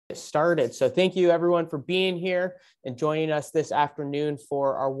started. So thank you everyone for being here and joining us this afternoon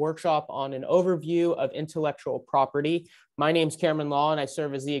for our workshop on an overview of intellectual property. My name is Cameron Law and I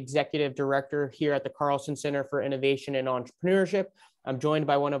serve as the Executive Director here at the Carlson Center for Innovation and Entrepreneurship. I'm joined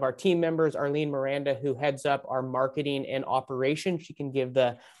by one of our team members, Arlene Miranda, who heads up our marketing and operations. She can give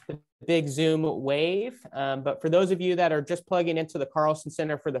the big Zoom wave. But for those of you that are just plugging into the Carlson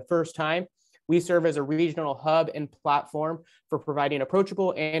Center for the first time, we serve as a regional hub and platform for providing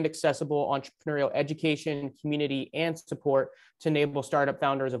approachable and accessible entrepreneurial education, community, and support to enable startup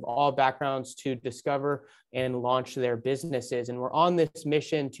founders of all backgrounds to discover and launch their businesses. And we're on this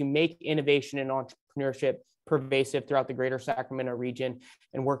mission to make innovation and entrepreneurship pervasive throughout the greater Sacramento region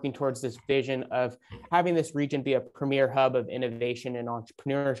and working towards this vision of having this region be a premier hub of innovation and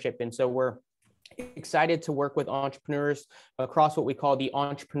entrepreneurship. And so we're excited to work with entrepreneurs across what we call the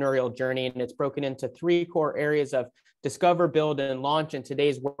entrepreneurial journey. And it's broken into three core areas of discover, build, and launch. And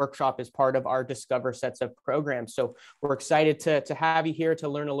today's workshop is part of our Discover sets of programs. So we're excited to have you here to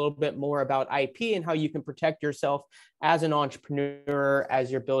learn a little bit more about IP and how you can protect yourself as an entrepreneur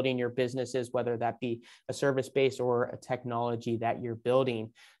as you're building your businesses, whether that be a service-based or a technology that you're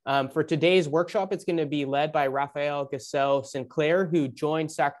building. For today's workshop, it's going to be led by Rafael Gassel Sinclair, who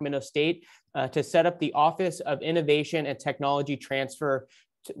joined Sacramento State to set up the Office of Innovation and Technology Transfer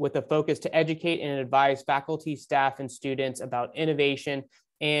with a focus to educate and advise faculty, staff, and students about innovation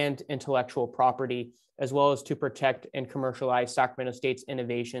and intellectual property, as well as to protect and commercialize Sacramento State's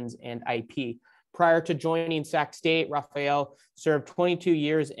innovations and IP. Prior to joining Sac State, Rafael served 22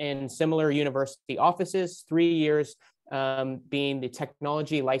 years in similar university offices, 3 years being the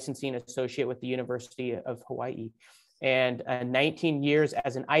technology licensing associate with the University of Hawaii, and 19 years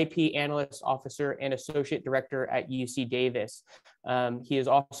as an IP analyst officer and associate director at UC Davis. He has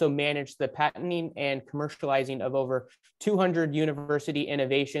also managed the patenting and commercializing of over 200 university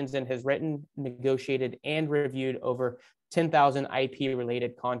innovations and has written, negotiated, and reviewed over 10,000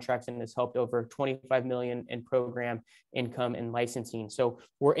 IP-related contracts and has helped over 25 million in program income and licensing. So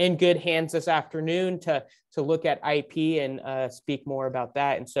we're in good hands this afternoon to look at IP and speak more about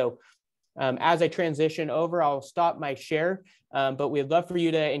that. And so as I transition over, I'll stop my share, but we'd love for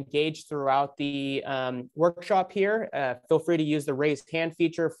you to engage throughout the workshop here. Feel free to use the raise hand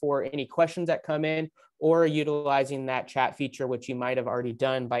feature for any questions that come in, or utilizing that chat feature, which you might have already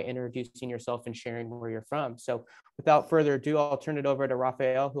done by introducing yourself and sharing where you're from. So without further ado, I'll turn it over to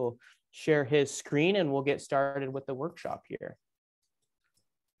Rafael, who will share his screen, and we'll get started with the workshop here.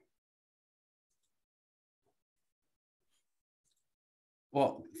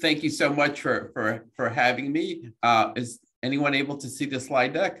 Well, thank you so much for having me. Is anyone able to see the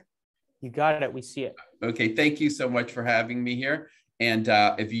slide deck? You got it. We see it. Okay. Thank you so much for having me here. And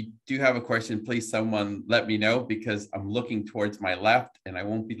if you do have a question, please someone let me know, because I'm looking towards my left and I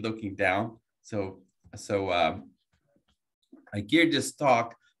won't be looking down. So I geared this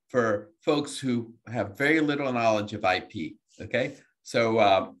talk for folks who have very little knowledge of IP. Okay. So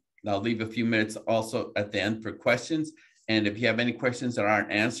I'll leave a few minutes also at the end for questions. And if you have any questions that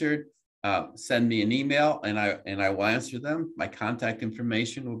aren't answered, send me an email and I will answer them. My contact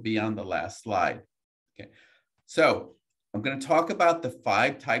information will be on the last slide. Okay, so I'm going to talk about the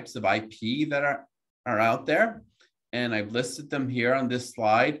 5 types of IP that are out there. And I've listed them here on this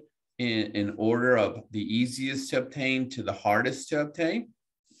slide in order of the easiest to obtain to the hardest to obtain.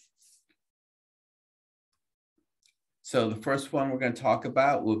 So the first one we're going to talk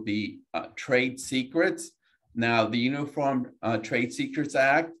about will be trade secrets. Now, the Uniform Trade Secrets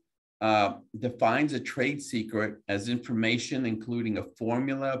Act defines a trade secret as information including a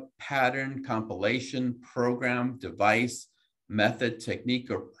formula, pattern, compilation, program, device, method,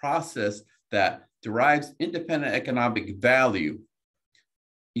 technique, or process that derives independent economic value,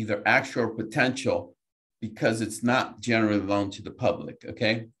 either actual or potential, because it's not generally known to the public,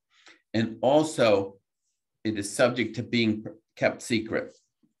 okay? And also, it is subject to being kept secret.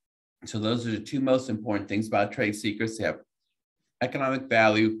 So those are the 2 most important things about trade secrets. They have economic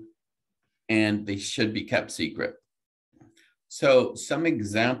value and they should be kept secret. So some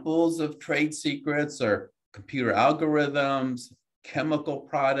examples of trade secrets are computer algorithms, chemical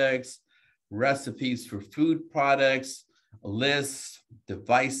products, recipes for food products, lists,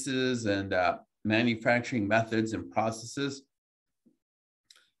 devices, and manufacturing methods and processes.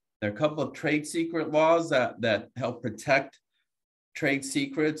 There are a couple of trade secret laws that help protect trade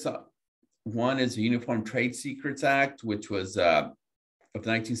secrets. One is the Uniform Trade Secrets Act, which was of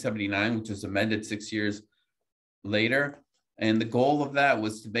 1979, which was amended 6 years later. And the goal of that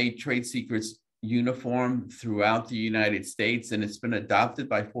was to make trade secrets uniform throughout the United States. And it's been adopted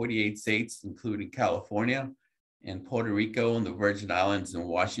by 48 states, including California. and Puerto Rico and the Virgin Islands and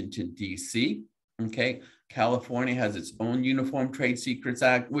Washington, D.C. Okay, California has its own Uniform Trade Secrets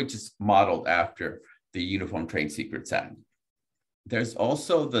Act, which is modeled after the Uniform Trade Secrets Act. There's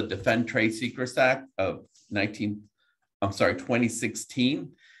also the Defend Trade Secrets Act of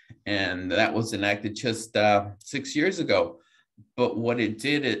 2016, and that was enacted just 6 years ago. But what it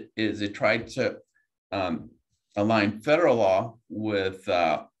did is it tried to align federal law with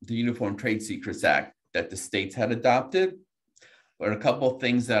the Uniform Trade Secrets Act that the states had adopted. But a couple of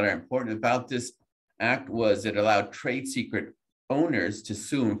things that are important about this act was it allowed trade secret owners to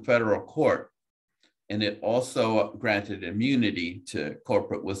sue in federal court. And it also granted immunity to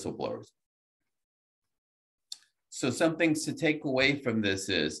corporate whistleblowers. So some things to take away from this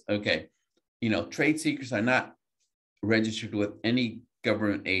is, okay, trade secrets are not registered with any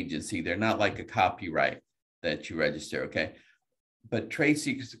government agency. They're not like a copyright that you register, okay? But trade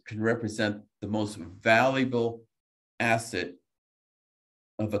secrets can represent the most valuable asset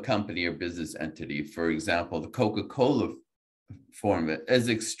of a company or business entity. For example, the Coca-Cola formula is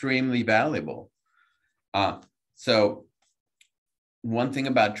extremely valuable. So one thing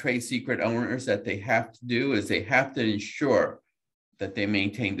about trade secret owners that they have to do is they have to ensure that they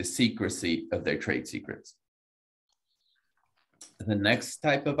maintain the secrecy of their trade secrets. The next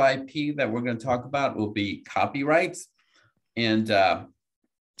type of IP that we're going to talk about will be copyrights. And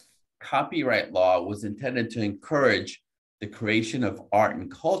copyright law was intended to encourage the creation of art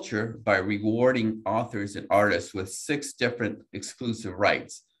and culture by rewarding authors and artists with 6 different exclusive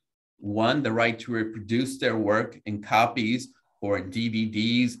rights. 1, the right to reproduce their work in copies or in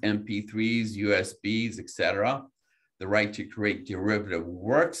DVDs, MP3s, USBs, etc. The right to create derivative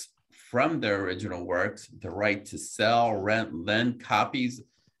works from their original works, the right to sell, rent, lend copies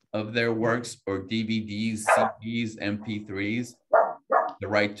of their works or DVDs, CDs, MP3s, the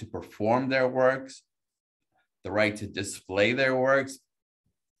right to perform their works, the right to display their works,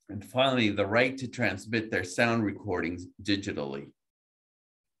 and finally, the right to transmit their sound recordings digitally.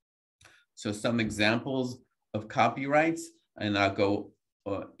 So some examples of copyrights, and I'll go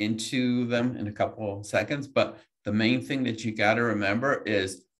into them in a couple of seconds, but the main thing that you got to remember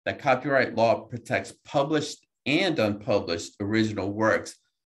is that copyright law protects published and unpublished original works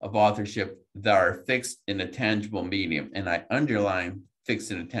of authorship that are fixed in a tangible medium. And I underline fixed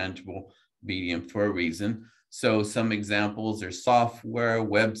in a tangible medium for a reason. So some examples are software,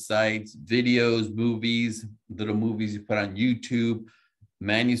 websites, videos, movies, little movies you put on YouTube,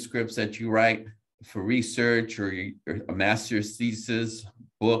 manuscripts that you write for research or a master's thesis,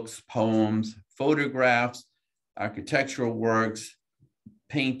 books, poems, photographs, architectural works,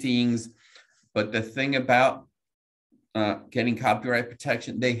 paintings. But the thing about getting copyright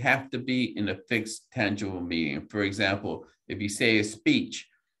protection, they have to be in a fixed tangible medium. For example, if you say a speech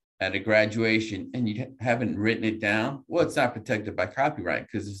at a graduation and you haven't written it down, well, it's not protected by copyright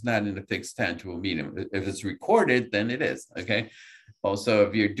because it's not in a fixed tangible medium. If it's recorded, then it is, okay? Also,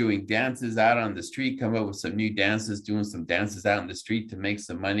 if you're doing dances out on the street, come up with some new dances, doing some dances out on the street to make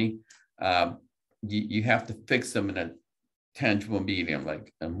some money, you have to fix them in a tangible medium,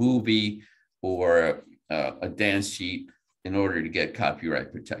 like a movie or a dance sheet in order to get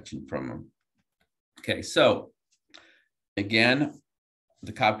copyright protection from them. Okay, so again,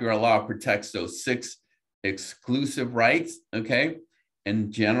 the copyright law protects those 6 exclusive rights, okay?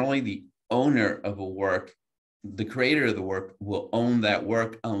 And generally the owner of a work, the creator of the work will own that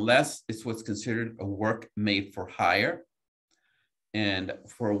work unless it's what's considered a work made for hire. And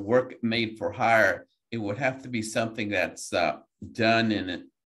for a work made for hire, it would have to be something that's done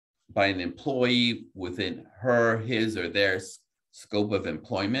by an employee within his, or their scope of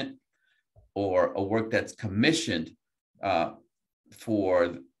employment, or a work that's commissioned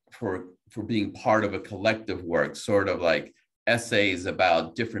for being part of a collective work, sort of like essays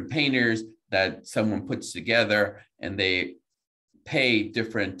about different painters that someone puts together, and they pay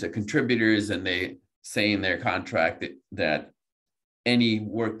different contributors, and they say in their contract that any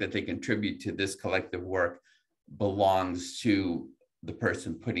work that they contribute to this collective work belongs to the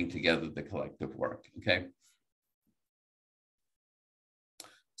person putting together the collective work, okay?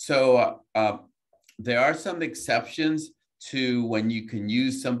 So there are some exceptions to when you can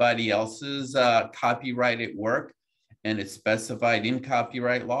use somebody else's copyrighted work, and it's specified in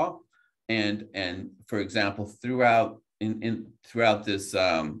copyright law. And for example, throughout this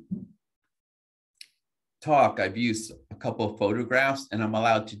talk, I've used a couple of photographs, and I'm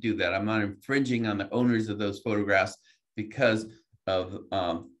allowed to do that. I'm not infringing on the owners of those photographs because of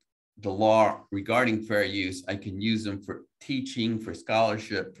the law regarding fair use. I can use them for teaching, for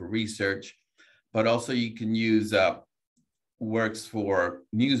scholarship, for research, but also you can use works for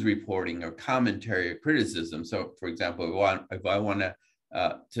news reporting or commentary or criticism. So, for example, if I want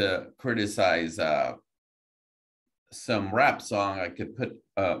to criticize some rap song, I could put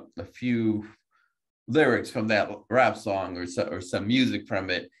a few lyrics from that rap song or some music from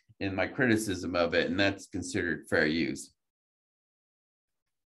it in my criticism of it, and that's considered fair use.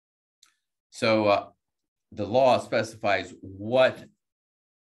 So the law specifies what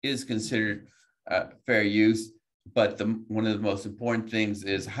is considered fair use, but one of the most important things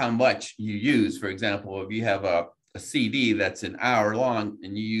is how much you use. For example, if you have a CD that's an hour long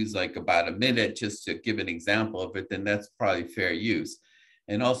and you use like about a minute just to give an example of it, then that's probably fair use.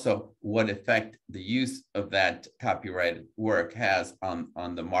 And also what effect the use of that copyrighted work has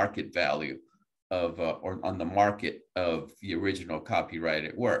on the market value of, or on the market of the original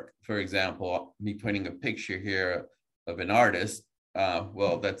copyrighted work. For example, me putting a picture here of an artist,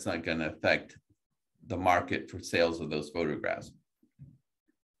 well, that's not going to affect the market for sales of those photographs.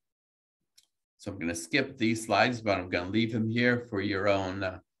 So I'm going to skip these slides, but I'm going to leave them here for your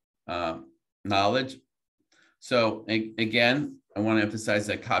own knowledge. So again, I want to emphasize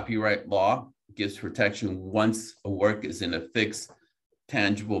that copyright law gives protection once a work is in a fixed,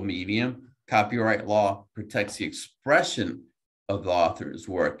 tangible medium. Copyright law protects the expression of the author's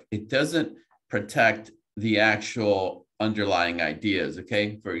work. It doesn't protect the actual underlying ideas,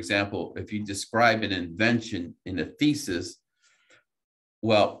 okay? For example, if you describe an invention in a thesis,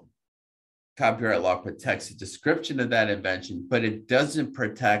 well, copyright law protects the description of that invention, but it doesn't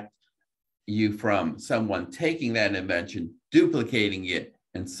protect you from someone taking that invention, duplicating it,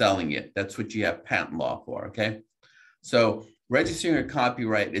 and selling it. That's what you have patent law for, okay? So registering a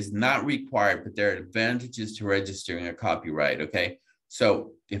copyright is not required, but there are advantages to registering a copyright, okay?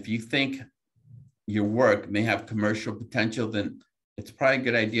 So if you think your work may have commercial potential, then it's probably a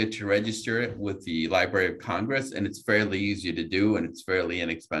good idea to register it with the Library of Congress, and it's fairly easy to do, and it's fairly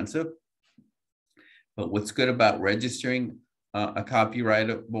inexpensive. But what's good about registering a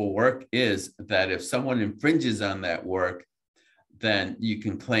copyrightable work is that if someone infringes on that work, then you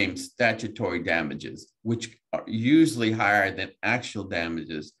can claim statutory damages, which are usually higher than actual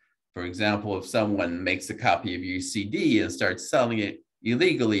damages. For example, if someone makes a copy of your CD and starts selling it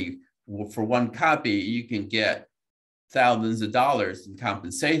illegally, for one copy, you can get thousands of dollars in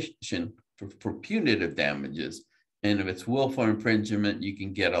compensation for punitive damages. And if it's willful infringement, you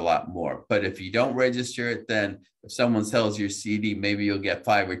can get a lot more. But if you don't register it, then if someone sells your CD, maybe you'll get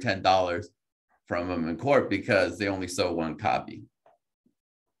 $5 or $10 from them in court because they only sold one copy.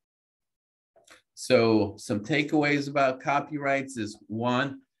 So some takeaways about copyrights is,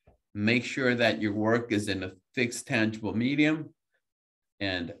 one, make sure that your work is in a fixed tangible medium.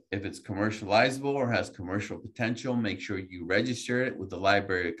 And if it's commercializable or has commercial potential, make sure you register it with the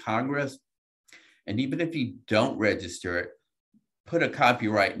Library of Congress. And even if you don't register it, put a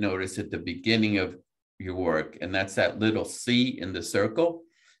copyright notice at the beginning of your work. And that's that little C in the circle.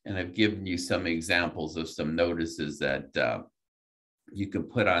 And I've given you some examples of some notices that you can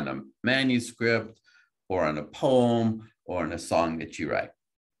put on a manuscript or on a poem or on a song that you write.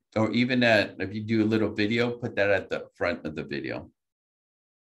 Or even if you do a little video, put that at the front of the video.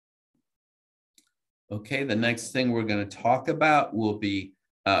 Okay, the next thing we're going to talk about will be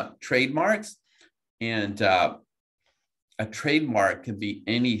trademarks. And a trademark can be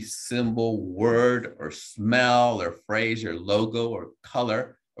any symbol, word, or smell, or phrase, or logo, or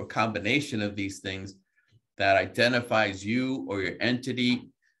color, or combination of these things that identifies you or your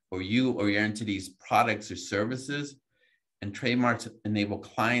entity, or you or your entity's products or services. And trademarks enable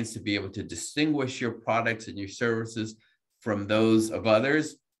clients to be able to distinguish your products and your services from those of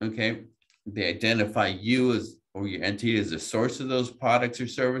others, okay? They identify you as, or your entity as a source of those products or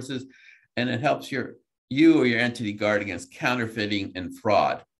services, and it helps you or your entity guard against counterfeiting and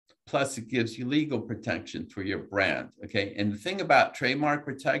fraud. Plus, it gives you legal protection for your brand, okay? And the thing about trademark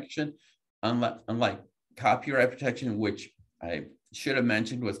protection, unlike copyright protection, which I should have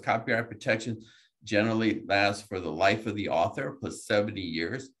mentioned, was copyright protection generally lasts for the life of the author plus 70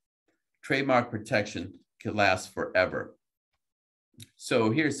 years. Trademark protection can last forever.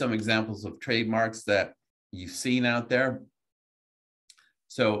 So here's some examples of trademarks that you've seen out there.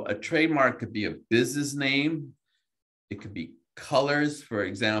 So a trademark could be a business name. It could be colors. For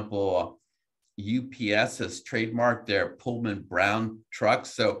example, UPS has trademarked their Pullman Brown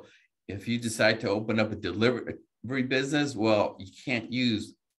trucks. So if you decide to open up a delivery business, well, you can't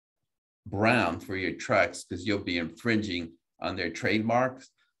use brown for your trucks because you'll be infringing on their trademarks.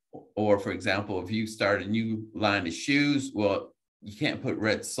 Or for example, if you start a new line of shoes, well, you can't put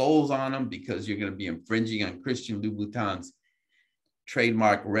red soles on them because you're going to be infringing on Christian Louboutin's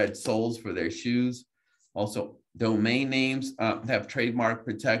trademark red soles for their shoes. Also, domain names have trademark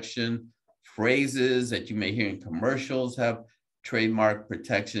protection. Phrases that you may hear in commercials have trademark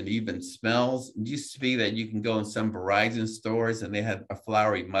protection, even smells. It used to be that you can go in some Verizon stores and they had a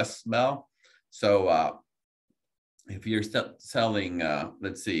flowery musk smell. So if you're selling,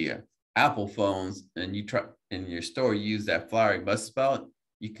 let's see, Apple phones and you try in your store use that flowery musk smell,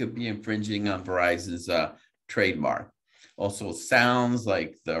 you could be infringing on Verizon's trademark. Also sounds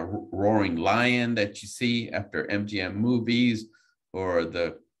like the roaring lion that you see after MGM movies, or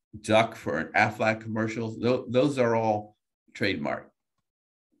the duck for an Aflac commercials, those are all trademark.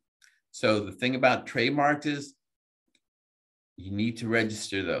 So the thing about trademarks is you need to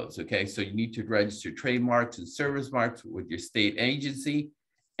register those, okay? So you need to register trademarks and service marks with your state agency.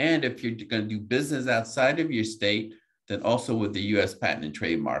 And if you're gonna do business outside of your state, then also with the US Patent and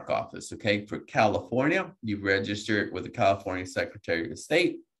Trademark Office, okay? For California, you register it with the California Secretary of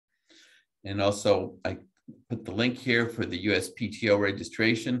State. And also I put the link here for the USPTO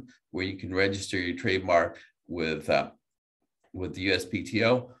registration, where you can register your trademark with the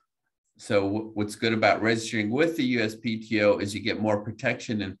USPTO. So what's good about registering with the USPTO is you get more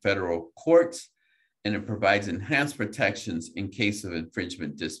protection in federal courts, and it provides enhanced protections in case of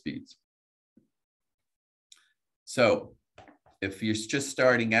infringement disputes. So if you're just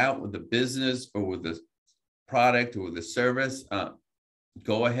starting out with a business or with a product or with a service,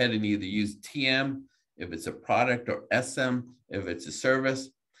 go ahead and either use TM if it's a product, or SM if it's a service.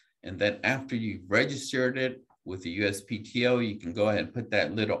 And then after you've registered it with the USPTO, you can go ahead and put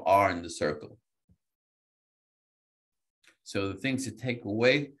that little R in the circle. So the things to take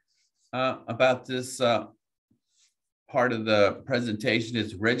away about this part of the presentation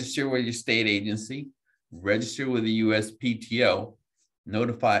is register with your state agency, register with the USPTO,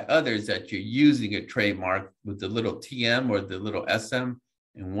 notify others that you're using a trademark with the little TM or the little SM.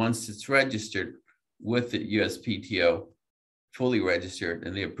 And once it's registered with the USPTO, fully registered,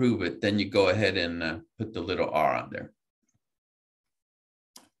 and they approve it, then you go ahead and put the little R on there.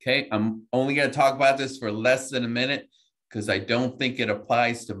 Okay, I'm only going to talk about this for less than a minute because I don't think it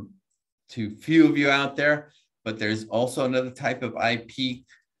applies to few of you out there, but there's also another type of IP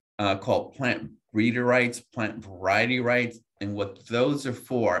called plant breeder rights, plant variety rights. And what those are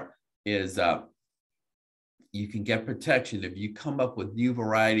for is you can get protection if you come up with new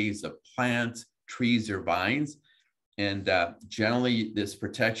varieties of plants, trees, or vines. And generally, this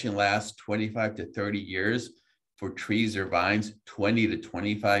protection lasts 25 to 30 years for trees or vines, 20 to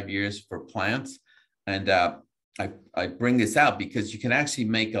 25 years for plants. And I bring this out because you can actually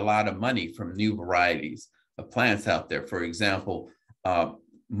make a lot of money from new varieties of plants out there. For example,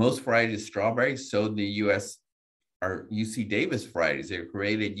 most varieties of strawberries sold in the US are UC Davis varieties. They're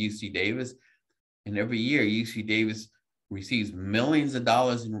created UC Davis. And every year, UC Davis receives millions of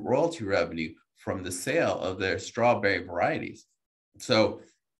dollars in royalty revenue from the sale of their strawberry varieties. So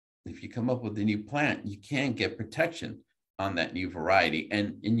if you come up with a new plant, you can get protection on that new variety.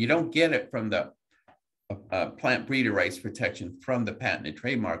 And you don't get it from the plant breeder rights protection from the Patent and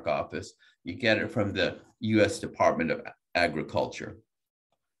Trademark Office. You get it from the US Department of Agriculture.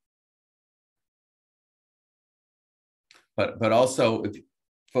 But also, if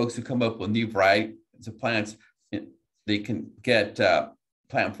folks who come up with new varieties of plants, they can get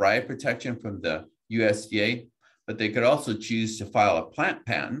plant variety protection from the USDA, but they could also choose to file a plant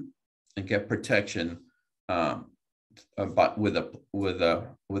patent and get protection with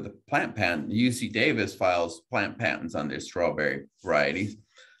a plant patent. UC Davis files plant patents on their strawberry varieties.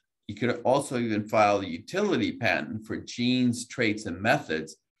 You could also even file a utility patent for genes, traits, and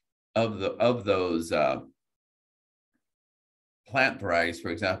methods of those plant varieties. For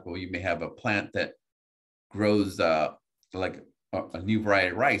example, you may have a plant that grows like a new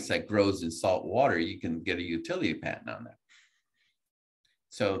variety of rice that grows in salt water. You can get a utility patent on that.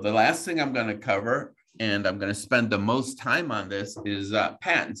 So the last thing I'm going to cover, and I'm going to spend the most time on this, is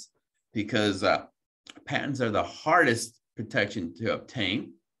patents, because patents are the hardest protection to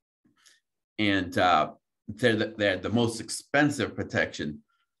obtain, and they're the most expensive protection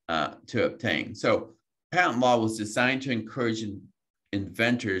to obtain. So patent law was designed to encourage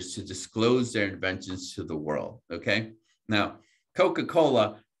inventors to disclose their inventions to the world, okay? Now,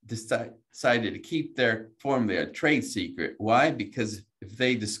 Coca-Cola decided to keep their formula a trade secret. Why? Because if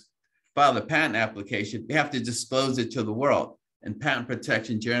they file a patent application, they have to disclose it to the world. And patent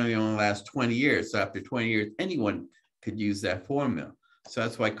protection generally only lasts 20 years. So after 20 years, anyone could use that formula. So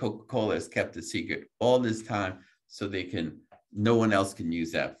that's why Coca-Cola has kept it secret all this time, so no one else can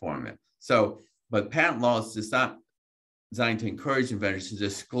use that formula. So, but patent law is not designed to encourage inventors to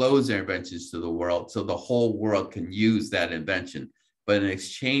disclose their inventions to the world, so the whole world can use that invention. but in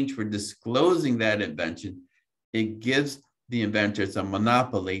exchange for disclosing that invention, it gives the inventors a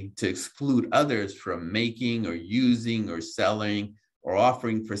monopoly to exclude others from making or using or selling or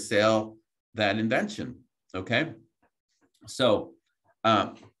offering for sale that invention, okay? So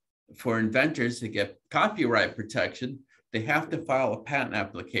for inventors to get copyright protection, they have to file a patent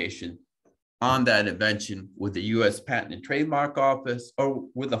application on that invention with the US Patent and Trademark Office or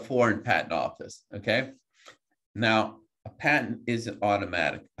with a foreign patent office, okay? Now, a patent isn't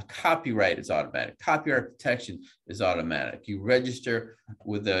automatic. A copyright is automatic. Copyright protection is automatic. You register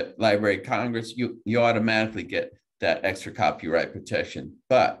with the Library of Congress, you automatically get that extra copyright protection.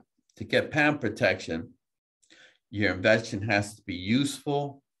 But to get patent protection, your invention has to be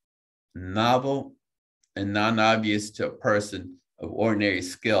useful, novel, and non-obvious to a person of ordinary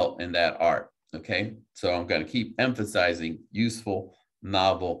skill in that art, okay? So I'm going to keep emphasizing useful,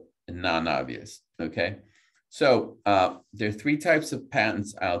 novel, and non-obvious, okay? So there are three types of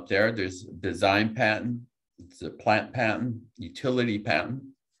patents out there. There's design patent, it's a plant patent, utility patent.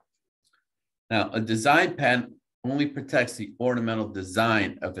 Now, a design patent only protects the ornamental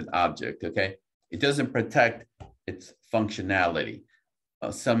design of an object, okay? It doesn't protect its functionality.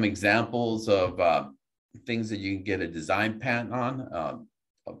 Some examples of things that you can get a design patent on,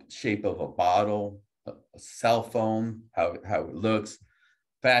 shape of a bottle, a cell phone, how it looks,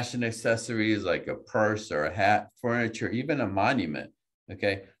 fashion accessories like a purse or a hat, furniture, even a monument,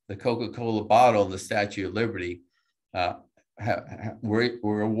 okay? The Coca-Cola bottle and the Statue of Liberty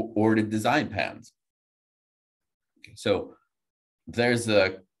were awarded design patents. So there's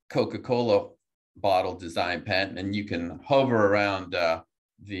a Coca-Cola bottle design patent, and you can hover around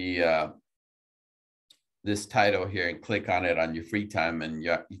this title here and click on it on your free time, and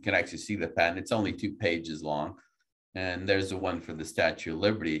you can actually see the patent. It's only 2 pages long. And there's the one for the Statue of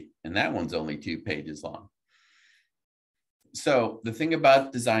Liberty, and that one's only 2 pages long. So the thing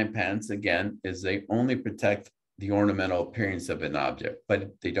about design patents, again, is they only protect the ornamental appearance of an object,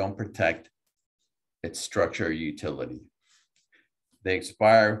 but they don't protect its structure or utility. They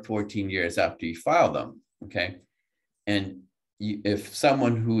expire 14 years after you file them, okay? And if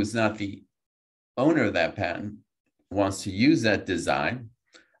someone who is not the owner of that patent wants to use that design,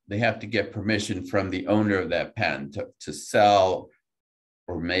 they have to get permission from the owner of that patent to sell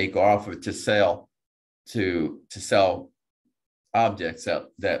or make offer to sell objects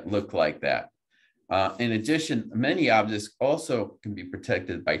that look like that. In addition, many objects also can be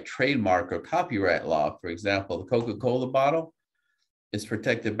protected by trademark or copyright law. For example, the Coca-Cola bottle is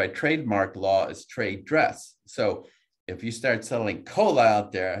protected by trademark law as trade dress. So if you start selling cola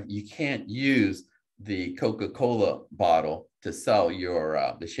out there, you can't use the Coca-Cola bottle to sell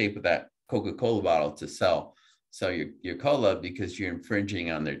your the shape of that Coca-Cola bottle to sell your cola, because you're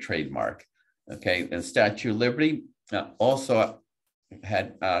infringing on their trademark. Okay, and Statue of Liberty also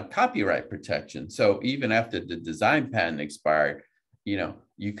had copyright protection. So even after the design patent expired,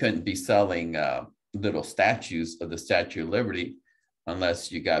 you couldn't be selling little statues of the Statue of Liberty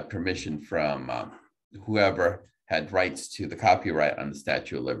unless you got permission from whoever had rights to the copyright on the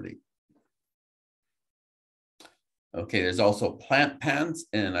Statue of Liberty. Okay, there's also plant patents,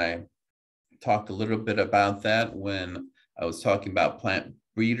 and I talked a little bit about that when I was talking about plant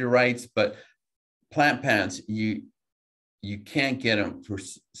breeder rights, but plant patents, you can't get them for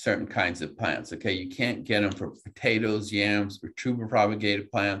certain kinds of plants, okay? You can't get them for potatoes, yams, or tuber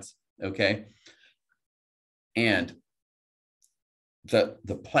propagated plants, okay? And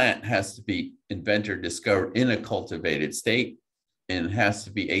the plant has to be inventor discovered in a cultivated state, and it has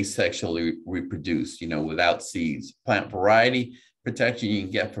to be asexually reproduced, without seeds. Plant variety protection you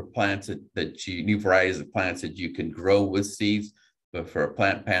can get for plants new varieties of plants that you can grow with seeds, but for a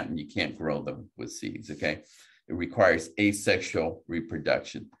plant patent, you can't grow them with seeds, okay? It requires asexual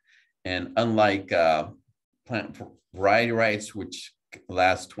reproduction. And unlike plant variety rights, which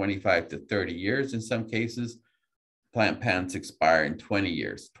last 25 to 30 years in some cases, plant patents expire in 20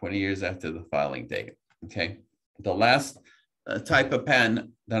 years after the filing date, okay? The last type of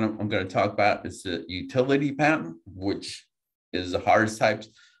patent that I'm going to talk about is the utility patent, which is the hardest types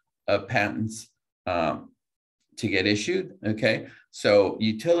of patents to get issued, okay? So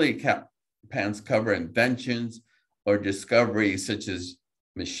utility patents cover inventions or discoveries such as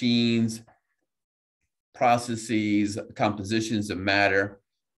machines, processes, compositions of matter,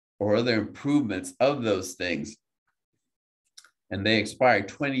 or other improvements of those things. And they expire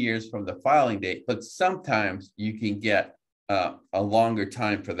 20 years from the filing date, but sometimes you can get a longer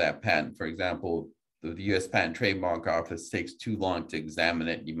time for that patent. For example, the US Patent and Trademark Office takes too long to examine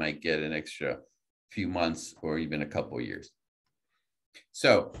it. You might get an extra few months or even a couple of years.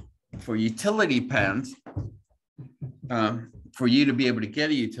 So for utility patents, for you to be able to get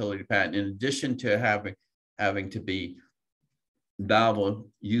a utility patent, in addition to having to be novel,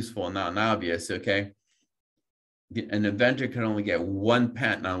 useful, and non-obvious, okay, an inventor can only get one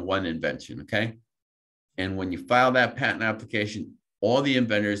patent on one invention, okay? And when you file that patent application, all the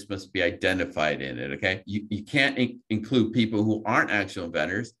inventors must be identified in it, okay? You can't include people who aren't actual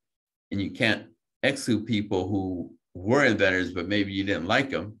inventors, and you can't exclude people who were inventors, but maybe you didn't like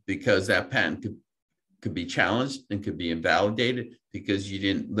them, because that patent could be challenged and could be invalidated because you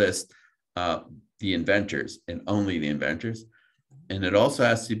didn't list the inventors and only the inventors. And it also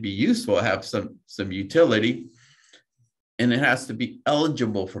has to be useful, have some utility, and it has to be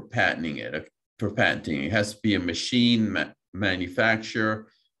eligible for patenting it. It has to be a machine, manufacturer,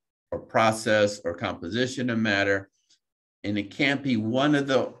 or process, or composition of matter, and it can't be one of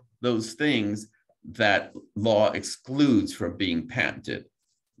those things that law excludes from being patented.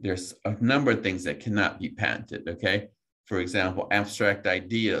 There's a number of things that cannot be patented, okay? For example, abstract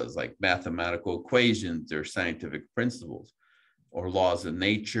ideas like mathematical equations or scientific principles, or laws of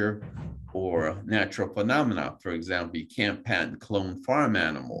nature, or natural phenomena. For example, you can't patent cloned farm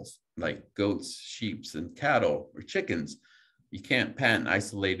animals like goats, sheep, and cattle, or chickens. You can't patent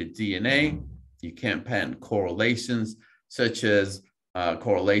isolated DNA. You can't patent correlations, such as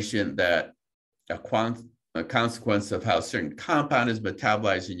correlation that a consequence of how a certain compound is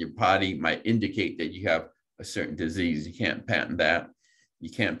metabolized in your body might indicate that you have a certain disease. You can't patent that. You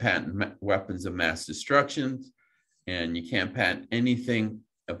can't patent weapons of mass destruction, and you can't patent anything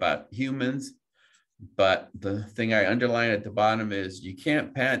about humans. But the thing I underline at the bottom is you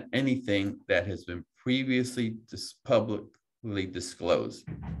can't patent anything that has been previously publicly disclosed,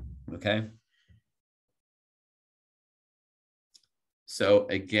 okay? So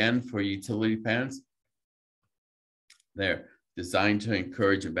again, for utility patents, they're designed to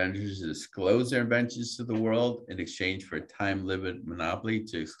encourage inventors to disclose their inventions to the world in exchange for a time-limited monopoly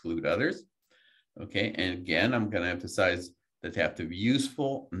to exclude others. Okay, and again, I'm going to emphasize that they have to be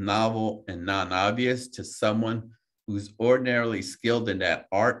useful, novel, and non-obvious to someone who's ordinarily skilled in that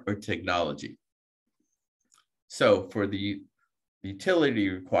art or technology. So for the utility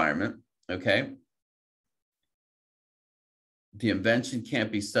requirement, okay, the invention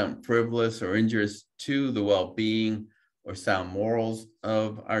can't be something frivolous or injurious to the well-being or sound morals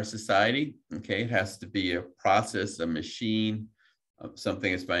of our society, okay? It has to be a process, a machine,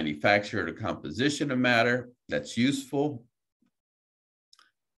 something that's manufactured, a composition of matter that's useful.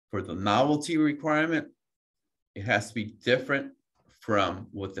 For the novelty requirement, it has to be different from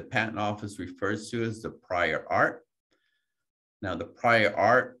what the Patent Office refers to as the prior art. Now, the prior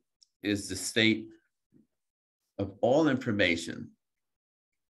art is the state of all information,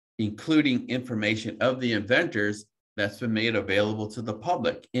 including information of the inventors that's been made available to the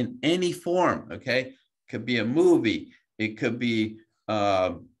public in any form, okay? It could be a movie, it could be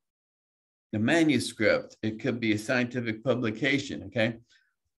a manuscript, it could be a scientific publication, okay?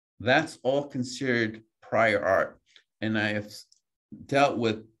 That's all considered prior art. And I have dealt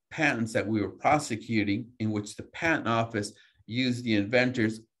with patents that we were prosecuting in which the Patent Office used the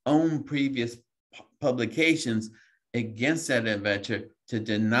inventor's own previous publications against that inventor to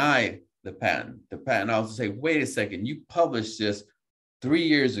deny the patent. The patent office say, wait a second, you published this 3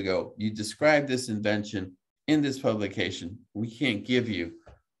 years ago. You described this invention in this publication. We can't give you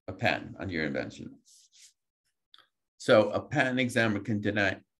a patent on your invention. So a patent examiner can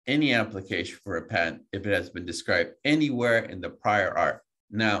deny any application for a patent if it has been described anywhere in the prior art.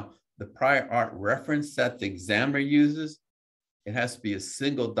 Now, the prior art reference that the examiner uses, it has to be a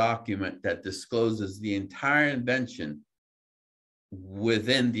single document that discloses the entire invention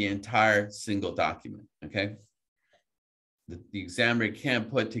within the entire single document, okay? The examiner can't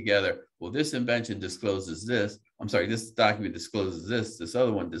put together, well, this invention discloses this, I'm sorry, this document discloses this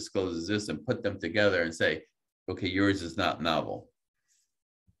other one discloses this, and put them together and say, okay, yours is not novel.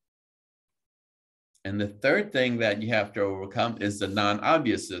 And the third thing that you have to overcome is the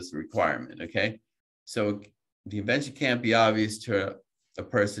non-obviousness requirement, okay? So the invention can't be obvious to a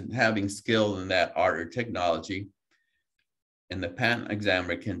person having skill in that art or technology, and the patent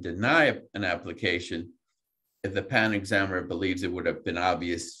examiner can deny an application if the patent examiner believes it would have been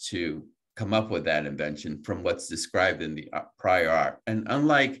obvious to come up with that invention from what's described in the prior art. And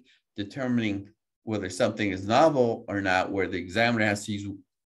unlike determining whether something is novel or not, where the examiner has to use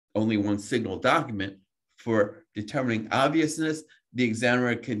only one single document, for determining obviousness, the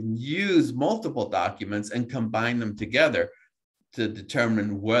examiner can use multiple documents and combine them together to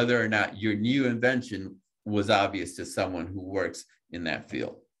determine whether or not your new invention was obvious to someone who works in that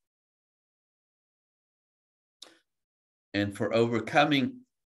field. And for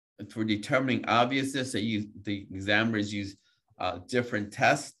determining obviousness, the examiners use different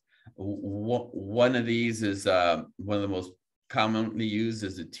tests. One of these is one of the most commonly used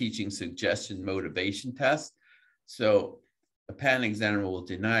is a teaching suggestion motivation test. So a patent examiner will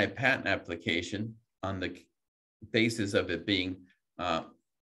deny a patent application on the basis of it being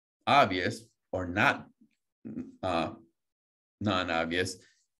obvious or not non-obvious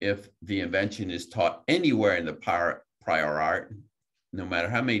if the invention is taught anywhere in the prior art, no matter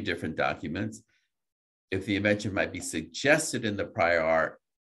how many different documents, if the invention might be suggested in the prior art,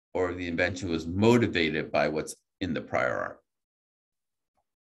 or the invention was motivated by what's in the prior art.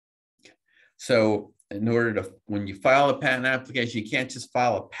 So in order to, when you file a patent application, you can't just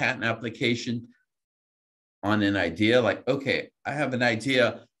file a patent application on an idea like, okay, I have an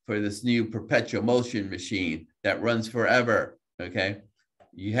idea for this new perpetual motion machine that runs forever, okay?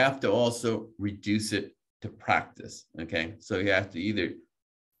 You have to also reduce it to practice, okay? So you have to either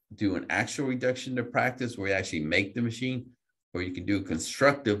do an actual reduction to practice where you actually make the machine, or you can do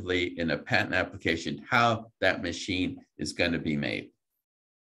constructively in a patent application how that machine is going to be made.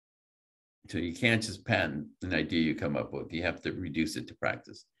 So you can't just patent an idea you come up with. You have to reduce it to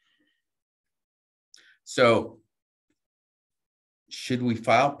practice. So should we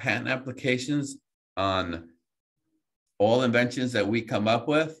file patent applications on all inventions that we come up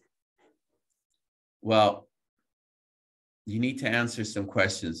with? Well, you need to answer some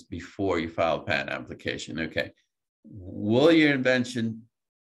questions before you file a patent application. Okay, will your invention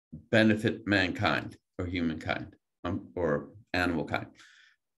benefit mankind or humankind or animal kind?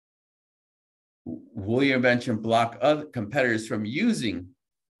 Will your invention block other competitors from using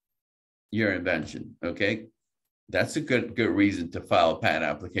your invention? Okay, that's a good reason to file a patent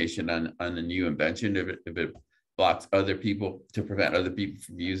application on a new invention if it blocks other people, to prevent other people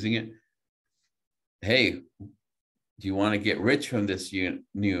from using it. Hey, do you want to get rich from this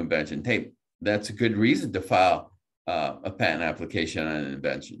new invention? Hey, that's a good reason to file a patent application on an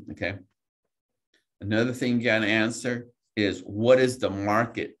invention, okay? Another thing you got to answer is, what is the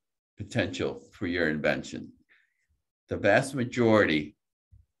market potential for your invention? The vast majority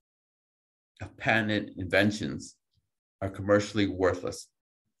of patented inventions are commercially worthless,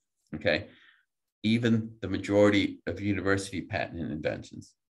 okay? Even the majority of university patented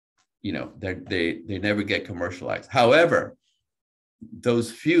inventions, you know, they never get commercialized. However,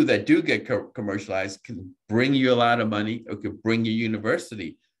 those few that do get commercialized can bring you a lot of money, or could bring your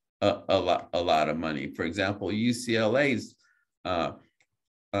university a lot of money. For example, UCLA's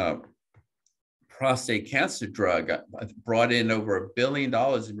prostate cancer drug brought in over $1 billion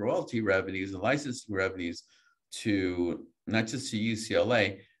in royalty revenues and licensing revenues to not just to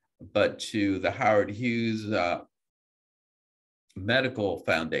UCLA, but to the Howard Hughes Medical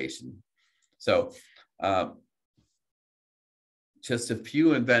Foundation. So just a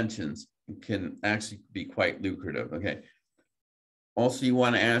few inventions can actually be quite lucrative, okay? Also, you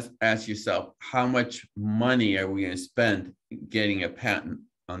want to ask yourself, how much money are we going to spend getting a patent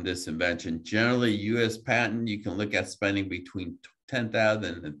on this invention? Generally, US patent, you can look at spending between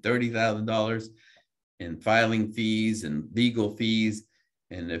 $10,000 and $30,000 in filing fees and legal fees.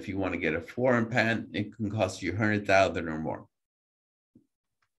 And if you want to get a foreign patent, it can cost you $100,000 or more.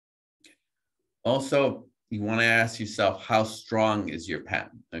 Also, you want to ask yourself, how strong is your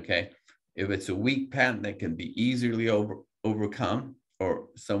patent, okay? If it's a weak patent that can be easily overcome, or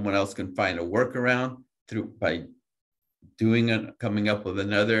someone else can find a workaround by coming up with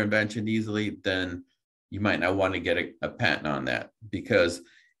another invention easily, then you might not want to get a patent on that. Because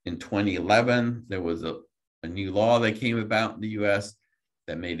in 2011, there was a new law that came about in the US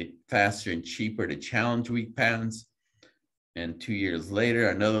that made it faster and cheaper to challenge weak patents. And 2 years later,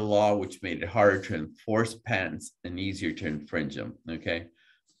 another law which made it harder to enforce patents and easier to infringe them, okay?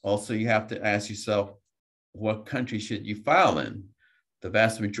 Also, you have to ask yourself, what country should you file in? The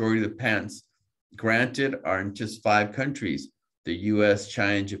vast majority of the patents granted are in just 5 countries: the US,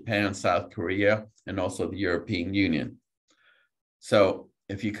 China, Japan, South Korea, and also the European Union. So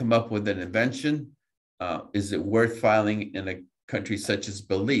if you come up with an invention, is it worth filing in a country such as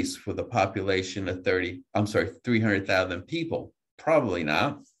Belize with a population of 300,000 people? Probably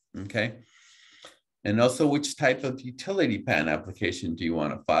not, okay? And also, which type of utility patent application do you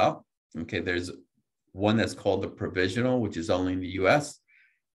want to file? Okay, there's one that's called a provisional, which is only in the US.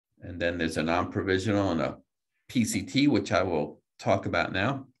 And then there's a non-provisional and a PCT, which I will talk about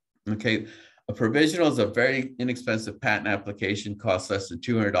now. Okay, a provisional is a very inexpensive patent application, costs less than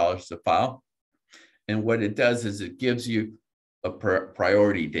 $200 to file. And what it does is it gives you a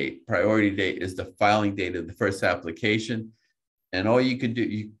priority date. Priority date is the filing date of the first application. And all you can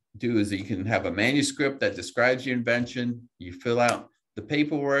do is you can have a manuscript that describes your invention, you fill out the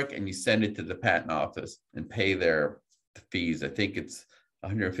paperwork, and you send it to the patent office and pay their the fees. I think it's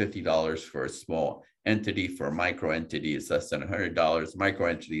 $150 for a small entity. For a micro entity, it's less than $100. Micro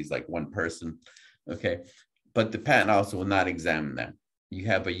entity is like one person, okay? But the patent office will not examine that. You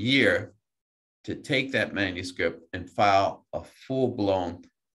have a year to take that manuscript and file a full-blown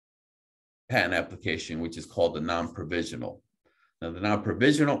patent application, which is called the non-provisional. Now, the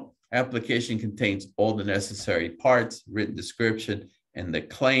non-provisional application contains all the necessary parts, written description, and the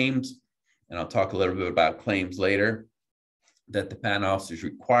claims, and I'll talk a little bit about claims later, that the patent office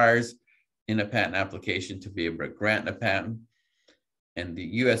requires in a patent application to be able to grant a patent. And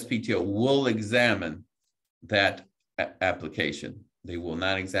the USPTO will examine that application. They will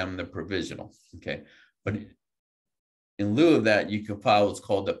not examine the provisional, okay? But in lieu of that, you can file what's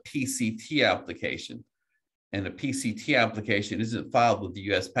called a PCT application. And a PCT application isn't filed with the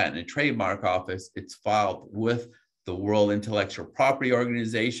US Patent and Trademark Office. It's filed with the World Intellectual Property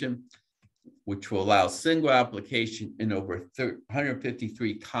Organization, which will allow single application in over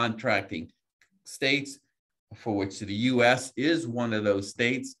 153 contracting states, for which the US is one of those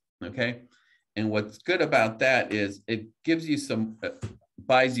states, okay? And what's good about that is it gives you some,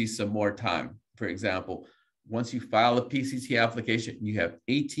 buys you some more time. For example, once you file a PCT application, you have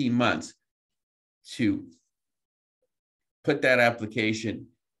 18 months to put that application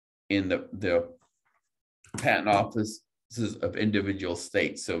in the patent offices of individual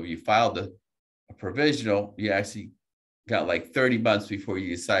states. So if you filed a provisional, you actually got like 30 months before you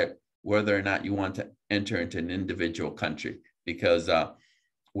decide whether or not you want to enter into an individual country. Because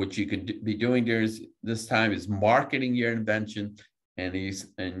what you could be doing during this time is marketing your invention, and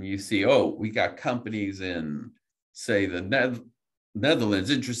you see, oh, we got companies in, say, the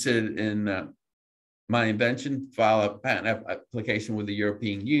Netherlands interested in my invention, file a patent application with the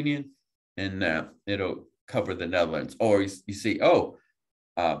European Union, and it'll cover the Netherlands. Or you see, oh,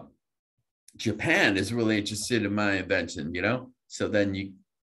 Japan is really interested in my invention, you know? So then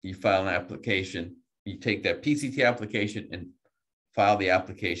you file an application, you take that PCT application and file the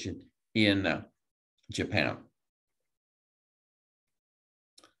application in Japan.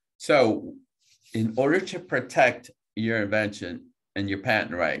 So in order to protect your invention and your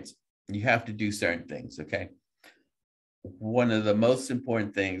patent rights, you have to do certain things, okay? One of the most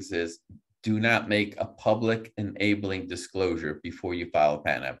important things is do not make a public enabling disclosure before you file a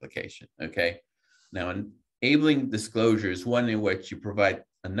patent application, okay? Now, enabling disclosure is one in which you provide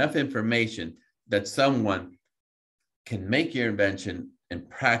enough information that someone can make your invention and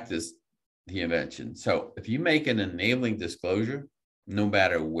practice the invention. So if you make an enabling disclosure, no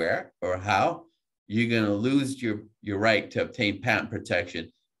matter where or how, you're going to lose your right to obtain patent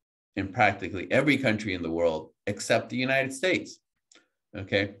protection in practically every country in the world except the United States,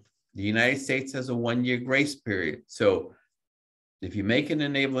 okay? The United States has a 1-year grace period. So if you make an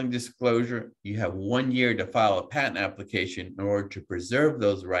enabling disclosure, you have 1 year to file a patent application in order to preserve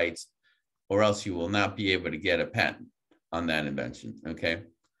those rights, or else you will not be able to get a patent on that invention, okay?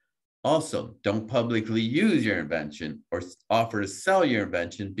 Also, don't publicly use your invention or offer to sell your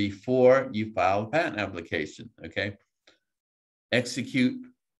invention before you file a patent application, okay? Execute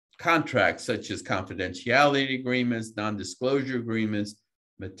contracts such as confidentiality agreements, non-disclosure agreements,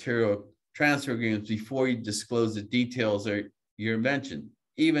 material transfer agreements before you disclose the details of your invention,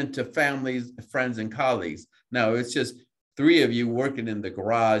 even to families, friends, and colleagues. Now, it's just 3 of you working in the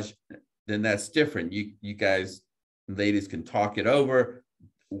garage, then that's different. You guys, ladies, can talk it over,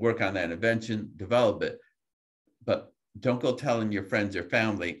 work on that invention, develop it. But don't go telling your friends or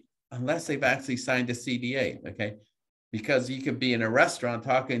family unless they've actually signed a CDA, okay? Because you could be in a restaurant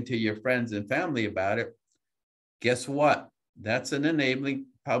talking to your friends and family about it. Guess what? That's an enabling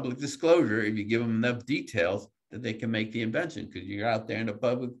public disclosure if you give them enough details that they can make the invention, because you're out there in a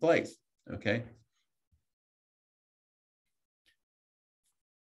public place, okay?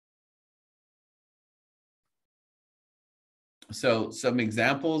 So some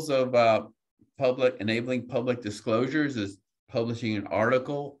examples of enabling public disclosures is publishing an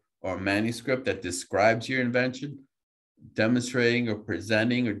article or a manuscript that describes your invention, demonstrating or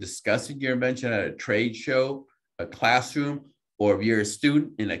presenting or discussing your invention at a trade show, a classroom, or if you're a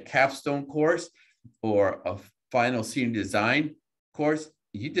student in a capstone course or a final senior design course,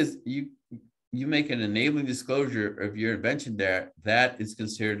 you make an enabling disclosure of your invention there, that is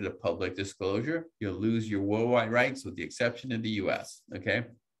considered a public disclosure. You'll lose your worldwide rights with the exception of the US, okay?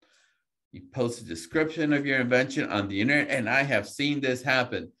 You post a description of your invention on the internet, and I have seen this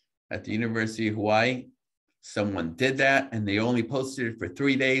happen at the University of Hawaii. Someone did that and they only posted it for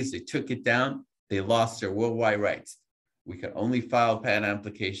 3 days. They took it down. They lost their worldwide rights. We can only file a patent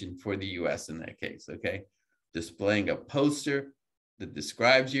application for the US in that case, okay? Displaying a poster that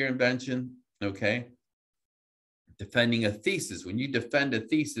describes your invention, okay? defending a thesis. When you defend a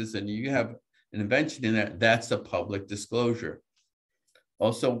thesis and you have an invention in there, that's a public disclosure.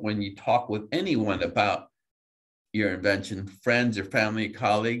 Also, when you talk with anyone about your invention, friends or family,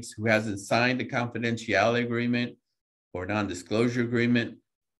 colleagues who hasn't signed a confidentiality agreement or non-disclosure agreement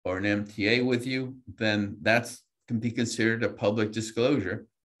or an MTA with you, then that's can be considered a public disclosure,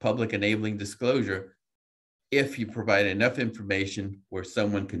 public enabling disclosure, if you provide enough information where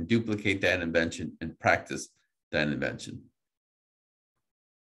someone can duplicate that invention and practice that invention.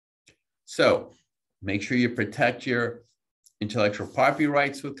 So make sure you protect your intellectual property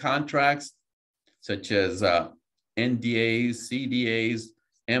rights with contracts, such as NDAs, CDAs,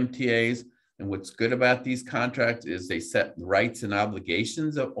 MTAs. And what's good about these contracts is they set rights and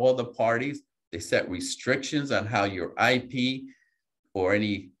obligations of all the parties. They set restrictions on how your IP or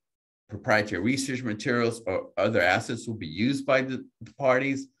any proprietary research materials or other assets will be used by the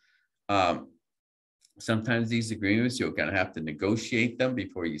parties. Sometimes these agreements, you're going to have to negotiate them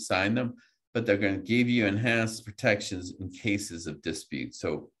before you sign them, but they're going to give you enhanced protections in cases of dispute.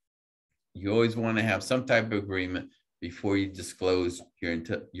 So you always want to have some type of agreement before you disclose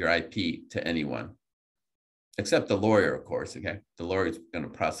your IP to anyone, except the lawyer, of course, okay? The lawyer is going to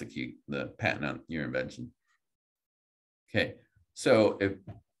prosecute the patent on your invention. Okay, so if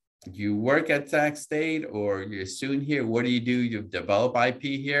you work at Sac State or you're a student here, what do? You develop IP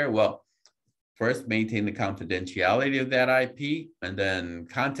here? Well, first, maintain the confidentiality of that IP, and then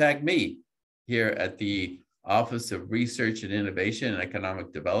contact me here at the Office of Research and Innovation and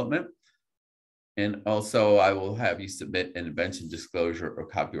Economic Development. And also, I will have you submit an invention disclosure or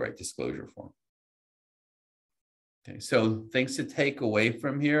copyright disclosure form. Okay, so things to take away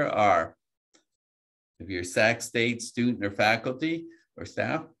from here are, if you're a Sac State student or faculty or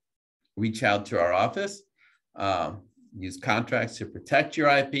staff, reach out to our office. Use contracts to protect your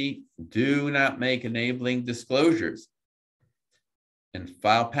IP. Do not make enabling disclosures. And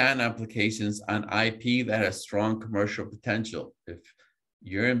file patent applications on IP that has strong commercial potential. If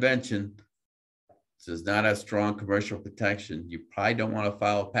your invention does not have strong commercial protection, you probably don't want to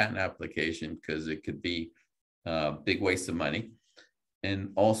file a patent application because it could be a big waste of money.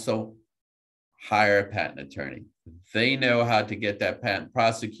 And also hire a patent attorney. They know how to get that patent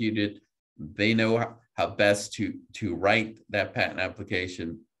prosecuted. They know how best to write that patent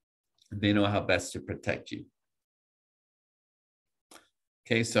application. They know how best to protect you.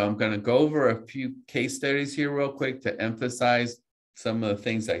 Okay, so I'm going to go over a few case studies here real quick to emphasize some of the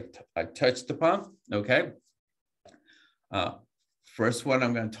things I touched upon, okay? First one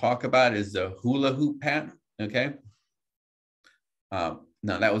I'm going to talk about is the hula hoop patent, okay? Now,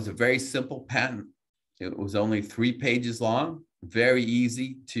 that was a very simple patent. It was only 3 pages long, very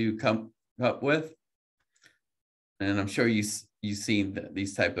easy to come up with. And I'm sure you've seen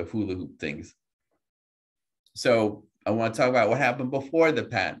these type of hula hoop things. So I want to talk about what happened before the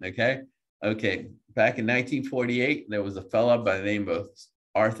patent, okay? Okay, back in 1948, there was a fellow by the name of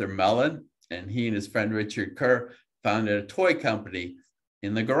Arthur Mellon, and he and his friend Richard Kerr founded a toy company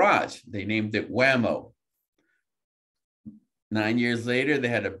in the garage. They named it Wham-O. 9 years later, they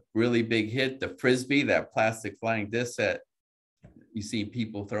had a really big hit, the Frisbee, that plastic flying disc that you see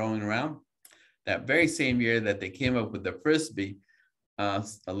people throwing around. That very same year that they came up with the Frisbee, a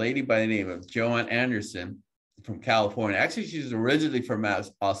lady by the name of Joan Anderson from California. Actually, she's originally from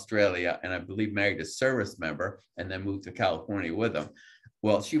Australia, and I believe married a service member and then moved to California with them.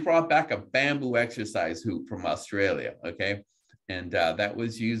 Well, she brought back a bamboo exercise hoop from Australia, okay? And that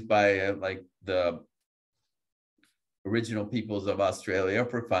was used by like the original peoples of Australia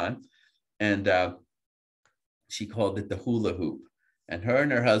for fun. And she called it the hula hoop. And her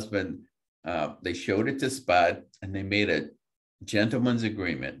and her husband, they showed it to Spud, and they made a gentleman's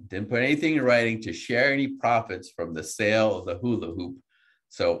agreement. Didn't put anything in writing to share any profits from the sale of the hula hoop.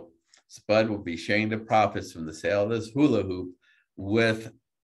 So Spud will be sharing the profits from the sale of this hula hoop with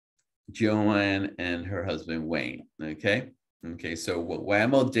Joanne and her husband, Wayne, okay? Okay, so what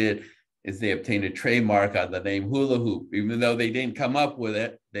Wham-O did is they obtained a trademark on the name hula hoop. Even though they didn't come up with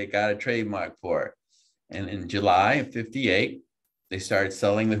it, they got a trademark for it. And in July of '58, they started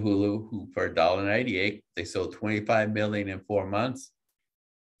selling the hula hoop for $1.98. They sold 25 million in 4 months.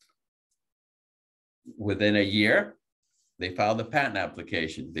 Within a year, they filed a patent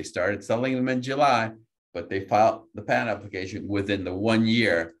application. They started selling them in July, but they filed the patent application within the 1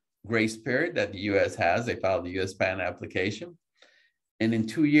 year grace period that the US has. They filed the US patent application. And in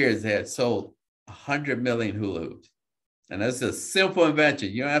 2 years, they had sold 100 million hula hoops. And that's a simple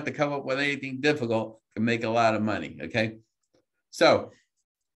invention. You don't have to come up with anything difficult to make a lot of money, okay? So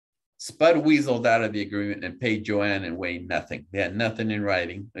Spud weaseled out of the agreement and paid Joanne and Wayne nothing. They had nothing in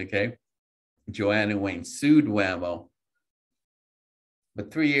writing, okay? Joanna Wayne sued Wham-O.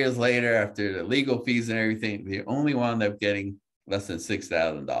 But 3 years later, after the legal fees and everything, they only wound up getting less than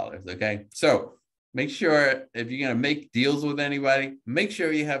 $6,000. Okay. So make sure if you're going to make deals with anybody, make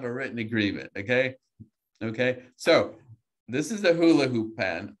sure you have a written agreement. Okay. Okay. So this is the hula hoop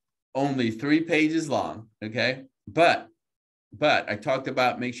pen, only 3 pages long. Okay. But I talked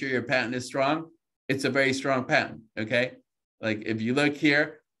about make sure your patent is strong. It's a very strong patent. Okay. Like if you look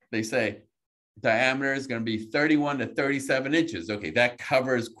here, they say diameter is going to be 31 to 37 inches. Okay. That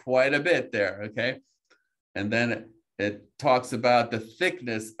covers quite a bit there. Okay. And then it talks about the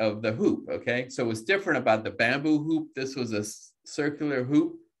thickness of the hoop. Okay. So it's different about the bamboo hoop. This was a circular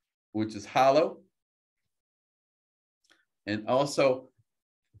hoop, which is hollow. And also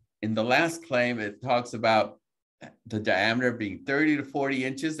in the last claim, it talks about the diameter being 30 to 40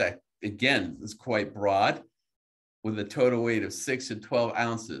 inches. That again is quite broad with a total weight of 6 to 12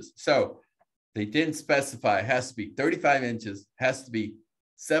 ounces. So they didn't specify, it has to be 35 inches, has to be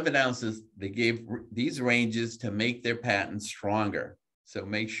 7 ounces. They gave these ranges to make their patent stronger. So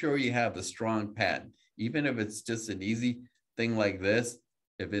make sure you have a strong patent. Even if it's just an easy thing like this,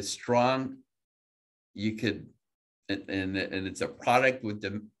 if it's strong, you could, and it's a product with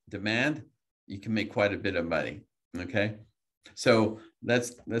demand, you can make quite a bit of money. Okay. So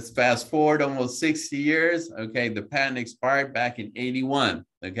let's fast forward almost 60 years. Okay. The patent expired back in 81.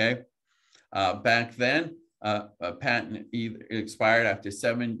 Okay. Back then, a patent either expired after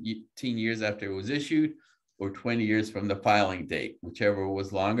 17 years after it was issued or 20 years from the filing date, whichever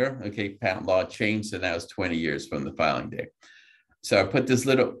was longer. Okay, patent law changed, and now it's 20 years from the filing date. So I put this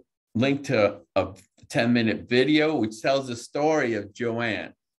little link to a 10-minute video, which tells the story of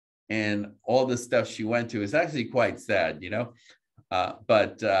Joanne and all the stuff she went to. It's actually quite sad, you know,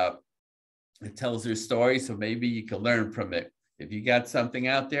 but it tells her story, so maybe you can learn from it. If you got something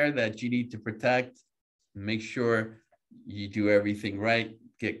out there that you need to protect, make sure you do everything right,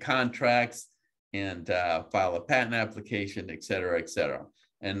 get contracts, and file a patent application, et cetera, et cetera.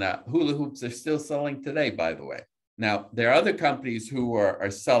 And hula hoops are still selling today, by the way. Now, there are other companies who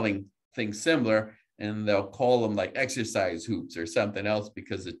are selling things similar, and they'll call them like exercise hoops or something else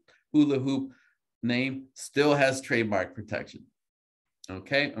because the hula hoop name still has trademark protection.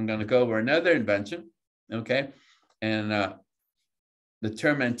 Okay, I'm going to go over another invention. Okay, and the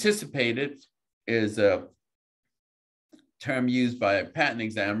term anticipated is a term used by patent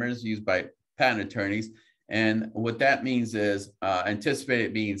examiners, used by patent attorneys. And what that means is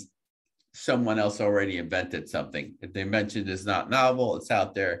anticipated means someone else already invented something. If the invention is not novel, it's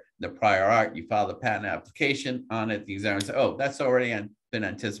out there in the prior art, you file the patent application on it, the examiner says, oh, that's already been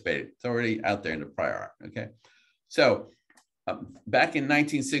anticipated. It's already out there in the prior art, okay? So back in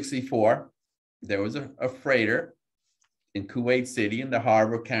 1964, there was a freighter in Kuwait City in the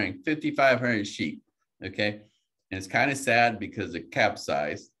harbor carrying 5,500 sheep, okay? And it's kind of sad because it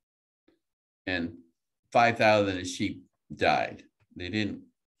capsized and 5,000 sheep died. They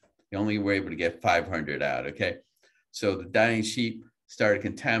only were able to get 500 out, okay? So the dying sheep started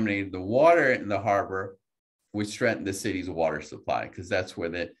contaminating the water in the harbor, which threatened the city's water supply because that's where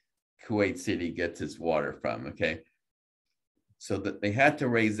the Kuwait City gets its water from, okay? So that they had to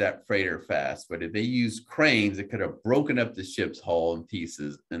raise that freighter fast, but if they used cranes, it could have broken up the ship's hull in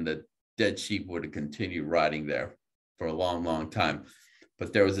pieces and the dead sheep would have continued rotting there for a long, long time.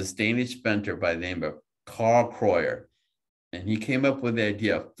 But there was a Danish inventor by the name of Carl Kreuer, and he came up with the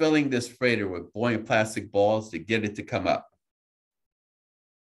idea of filling this freighter with buoyant plastic balls to get it to come up.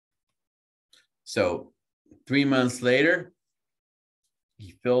 So 3 months later,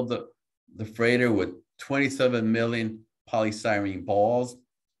 he filled the freighter with 27 million polystyrene balls.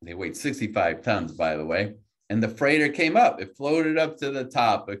 They weighed 65 tons, by the way. And the freighter came up. It floated up to the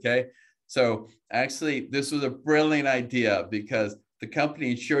top, okay? So actually, this was a brilliant idea because the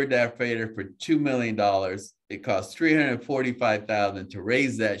company insured that freighter for $2 million. It cost $345,000 to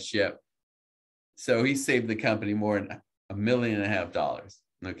raise that ship. So he saved the company more than $1.5 million.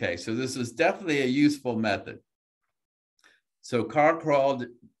 Okay, so this is definitely a useful method. So Carl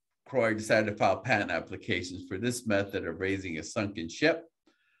Kreuer decided to file patent applications for this method of raising a sunken ship.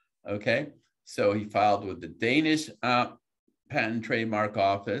 Okay, so he filed with the Danish Patent Trademark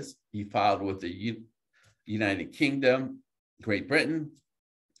Office. He filed with the United Kingdom, Great Britain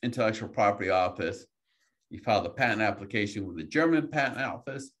Intellectual Property Office. He filed a patent application with the German Patent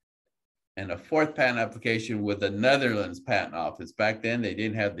Office and a 4th patent application with the Netherlands Patent Office. Back then, they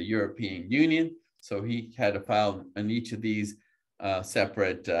didn't have the European Union, so he had to file in each of these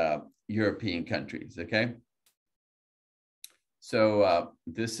separate European countries, okay? So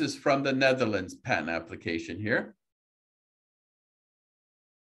this is from the Netherlands patent application here.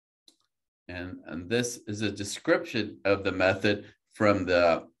 And this is a description of the method from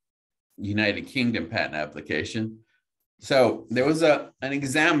the United Kingdom patent application. So there was an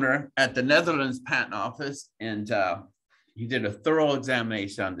examiner at the Netherlands Patent Office, and he did a thorough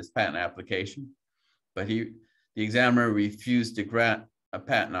examination on this patent application, but the examiner refused to grant a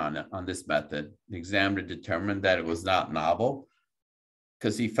patent on this method. The examiner determined that it was not novel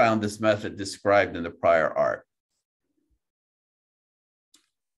because he found this method described in the prior art.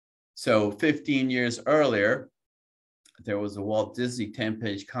 So 15 years earlier, there was a Walt Disney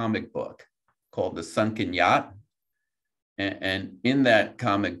 10-page comic book called The Sunken Yacht. And in that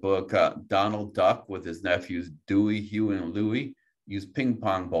comic book, Donald Duck with his nephews Dewey, Huey, and Louie used ping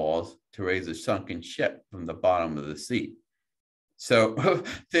pong balls to raise a sunken ship from the bottom of the sea. So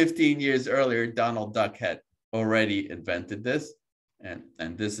 15 years earlier, Donald Duck had already invented this. And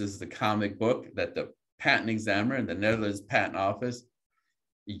this is the comic book that the patent examiner in the Netherlands Patent Office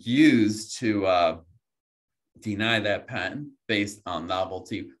used to deny that patent based on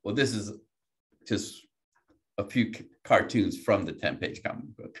novelty. Well, this is just a few cartoons from the 10-page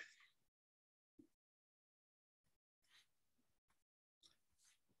comic book.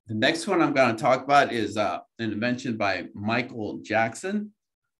 The next one I'm going to talk about is an invention by Michael Jackson.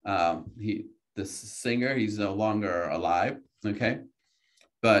 The singer, he's no longer alive, okay?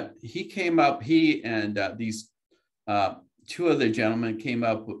 But he and these two other gentlemen came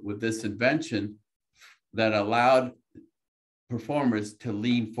up with this invention that allowed performers to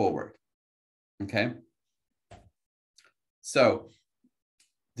lean forward, okay? So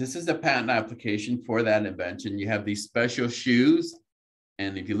this is a patent application for that invention. You have these special shoes,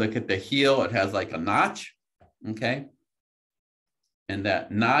 and if you look at the heel, it has like a notch, okay? And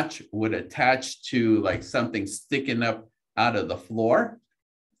that notch would attach to like something sticking up out of the floor.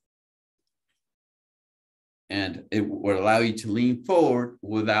 And it would allow you to lean forward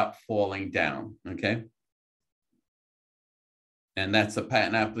without falling down, okay? And that's a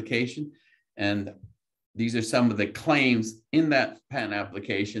patent application. And these are some of the claims in that patent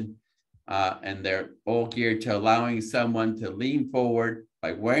application. And they're all geared to allowing someone to lean forward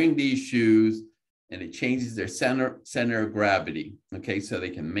by wearing these shoes, and it changes their center of gravity, okay? So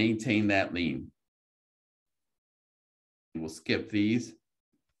they can maintain that lean. We'll skip these.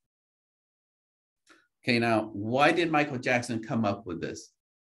 Okay, now, why did Michael Jackson come up with this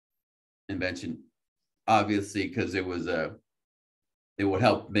invention? Obviously, because it would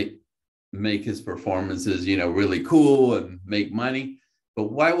help make his performances, really cool and make money.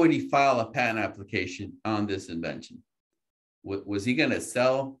 But why would he file a patent application on this invention? Was he going to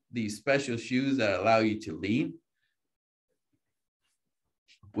sell these special shoes that allow you to lean?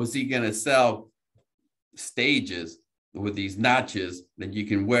 Was he going to sell stages with these notches that you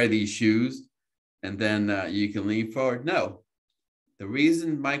can wear these shoes and then you can lean forward? No. The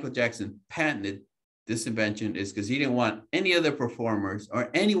reason Michael Jackson patented this invention is because he didn't want any other performers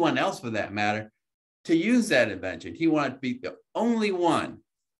or anyone else for that matter to use that invention. He wanted to be the only one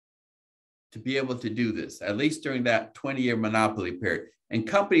to be able to do this, at least during that 20-year monopoly period. And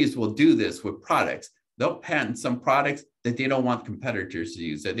companies will do this with products. They'll patent some products that they don't want competitors to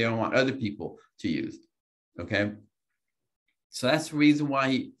use, that they don't want other people to use, okay? So that's the reason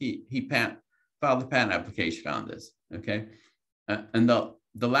why he filed a patent application on this, okay? And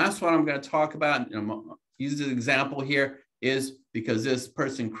the last one I'm going to talk about, use as an example here, is because this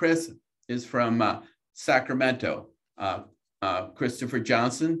person, Chris, is from Sacramento. Christopher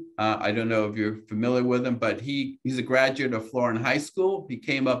Johnson, I don't know if you're familiar with him, but he's a graduate of Florin High School. He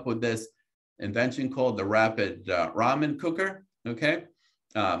came up with this invention called the rapid ramen cooker, okay?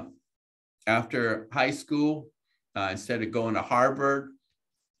 After high school, instead of going to Harvard,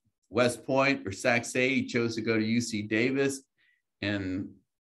 West Point, or Sac State, he chose to go to UC Davis. And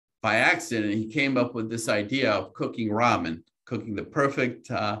by accident, he came up with this idea of cooking ramen, cooking the perfect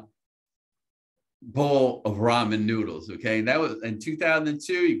bowl of ramen noodles, okay? That was in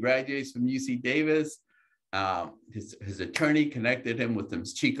 2002, he graduates from UC Davis. His attorney connected him with some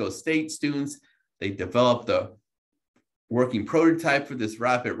Chico State students. They developed a working prototype for this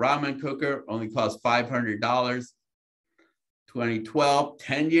rapid ramen cooker, only cost $500. 2012,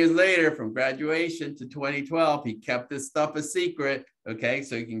 10 years later from graduation to 2012, he kept this stuff a secret, okay?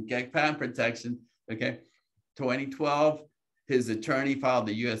 So he can get patent protection, okay? 2012, his attorney filed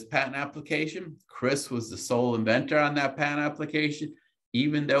the US patent application. Chris was the sole inventor on that patent application.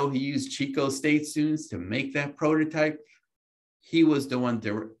 Even though he used Chico State students to make that prototype, he was the one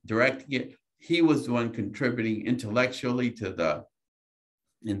directing it. He was the one contributing intellectually to the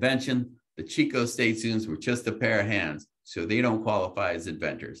invention. The Chico State students were just a pair of hands, so they don't qualify as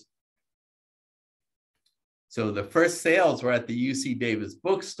inventors. So the first sales were at the UC Davis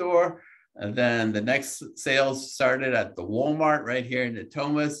bookstore. And then the next sales started at the Walmart right here in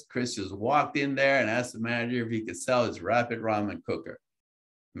Natomas. Chris just walked in there and asked the manager if he could sell his rapid ramen cooker.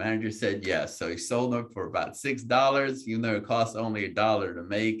 Manager said yes. So he sold them for about $6, even though it cost only $1 to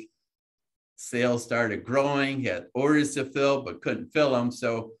make. Sales started growing. He had orders to fill, but couldn't fill them.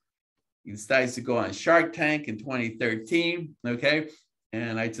 So he decides to go on Shark Tank in 2013. Okay.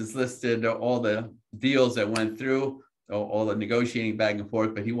 And I just listed all the deals that went through, all the negotiating back and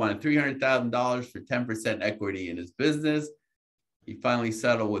forth, but he wanted $300,000 for 10% equity in his business. He finally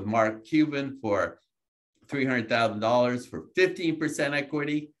settled with Mark Cuban for $300,000 for 15%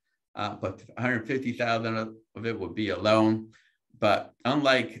 equity, but $150,000 of it would be a loan. But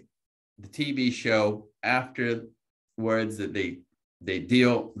unlike the TV show, afterwards that they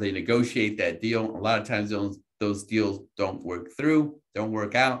negotiate that deal. A lot of times those deals don't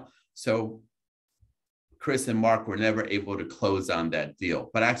work out. So Chris and Mark were never able to close on that deal.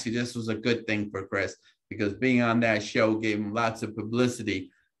 But actually, this was a good thing for Chris because being on that show gave him lots of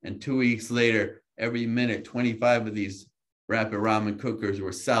publicity. And 2 weeks later, every minute, 25 of these rapid ramen cookers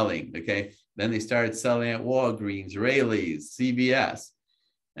were selling. Okay. Then they started selling at Walgreens, Raley's, CVS.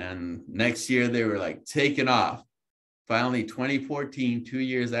 And next year they were like taking off. Finally, 2014, 2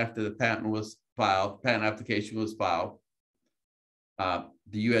 years after the patent application was filed,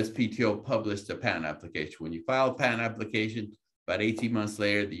 the USPTO published a patent application. When you file a patent application, about 18 months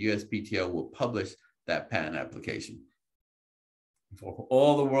later, the USPTO will publish that patent application for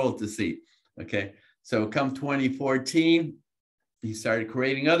all the world to see. Okay, so come 2014, he started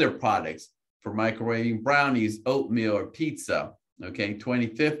creating other products for microwaving brownies, oatmeal, or pizza. Okay,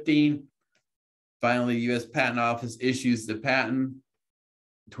 2015, finally, the US Patent Office issues the patent.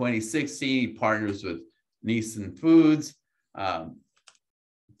 2016, he partners with Nissan Foods,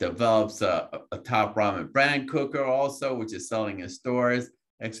 develops a top ramen brand cooker also, which is selling in stores,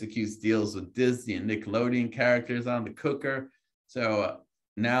 executes deals with Disney and Nickelodeon characters on the cooker. So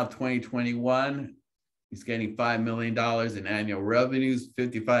now 2021, he's getting $5 million in annual revenues,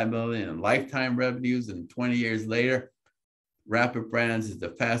 $55 million in lifetime revenues, and 20 years later, Rapid Brands is the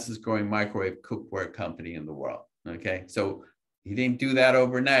fastest growing microwave cookware company in the world. Okay, so he didn't do that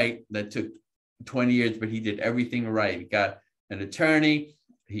overnight. That took 20 years, but he did everything right. He got an attorney.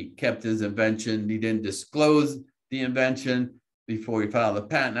 He kept his invention. He didn't disclose the invention before he filed a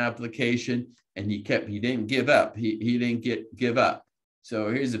patent application, and he didn't give up. He didn't give up.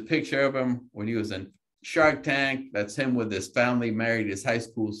 So here's a picture of him when he was in Shark Tank. That's him with his family, married his high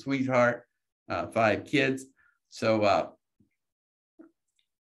school sweetheart, 5 kids. So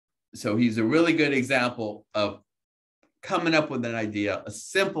he's a really good example of coming up with an idea, a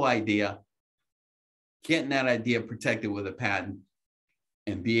simple idea, getting that idea protected with a patent,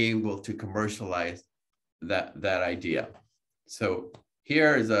 and being able to commercialize that idea. So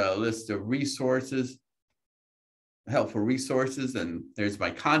here is a list of resources, helpful resources, and there's my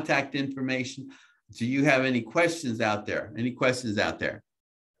contact information. Do you have any questions out there? Any questions out there?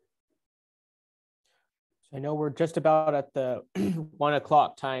 I know we're just about at the 1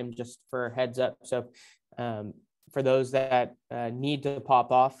 o'clock time, just for a heads up. So for those that need to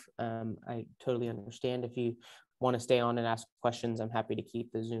pop off, I totally understand. If you want to stay on and ask questions, I'm happy to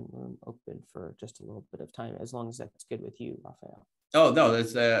keep the Zoom room open for just a little bit of time, as long as that's good with you, Rafael. Oh, no,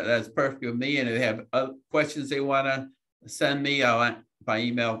 that's perfect with me. And if they have questions they want to send me by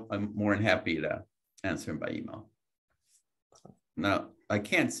email, I'm more than happy to answer them by email. Now, I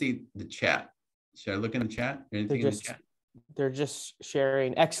can't see the chat. Should I look in the chat? Anything in the chat? They're just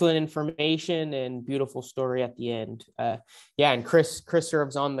sharing excellent information and beautiful story at the end. Yeah, and Chris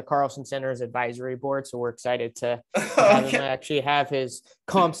serves on the Carlson Center's advisory board, so we're excited to have him actually have his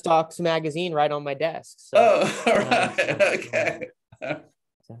Comstocks magazine right on my desk. So, all right, okay.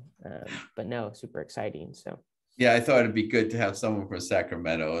 But no, super exciting. So yeah, I thought it'd be good to have someone from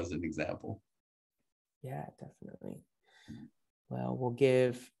Sacramento as an example. Yeah, definitely. Well, we'll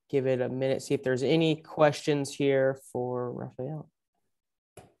give it a minute, see if there's any questions here for Rafael.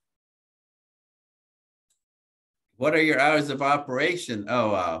 What are your hours of operation?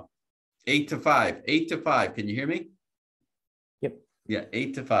 Oh, 8 to 5. 8 to 5. Can you hear me? Yep. Yeah,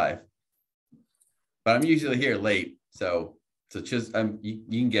 8 to 5. But I'm usually here late, so just you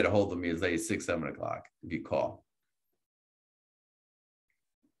can get a hold of me as late as 6, 7 o'clock if you call.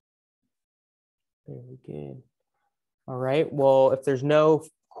 Very good. All right. Well, if there's no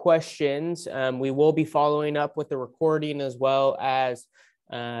questions, we will be following up with the recording as well as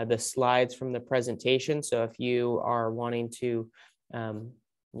the slides from the presentation. So if you are wanting to,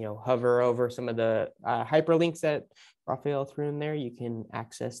 hover over some of the hyperlinks that Rafael threw in there, you can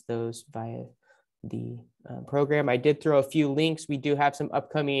access those via the program. I did throw a few links. We do have some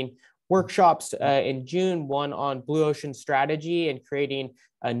upcoming workshops in June, one on blue ocean strategy and creating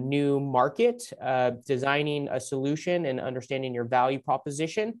a new market, designing a solution and understanding your value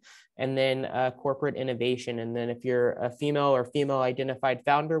proposition, and then corporate innovation. And then if you're a female or female identified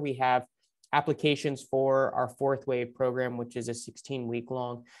founder, we have applications for our Fourth Wave program, which is a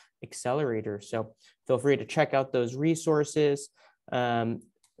 16-week-long accelerator. So feel free to check out those resources.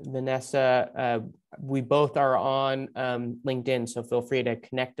 Vanessa, we both are on LinkedIn, so feel free to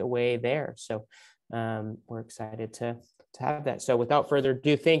connect away there. So we're excited to have that. So without further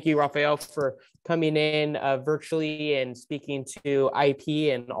ado, thank you, Raphael, for coming in virtually and speaking to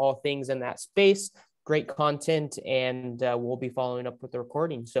IP and all things in that space. Great content, and we'll be following up with the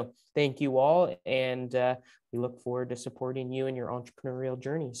recording. So thank you all, and we look forward to supporting you in your entrepreneurial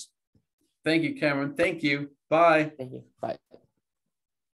journeys. Thank you, Cameron. Thank you. Bye. Thank you. Bye.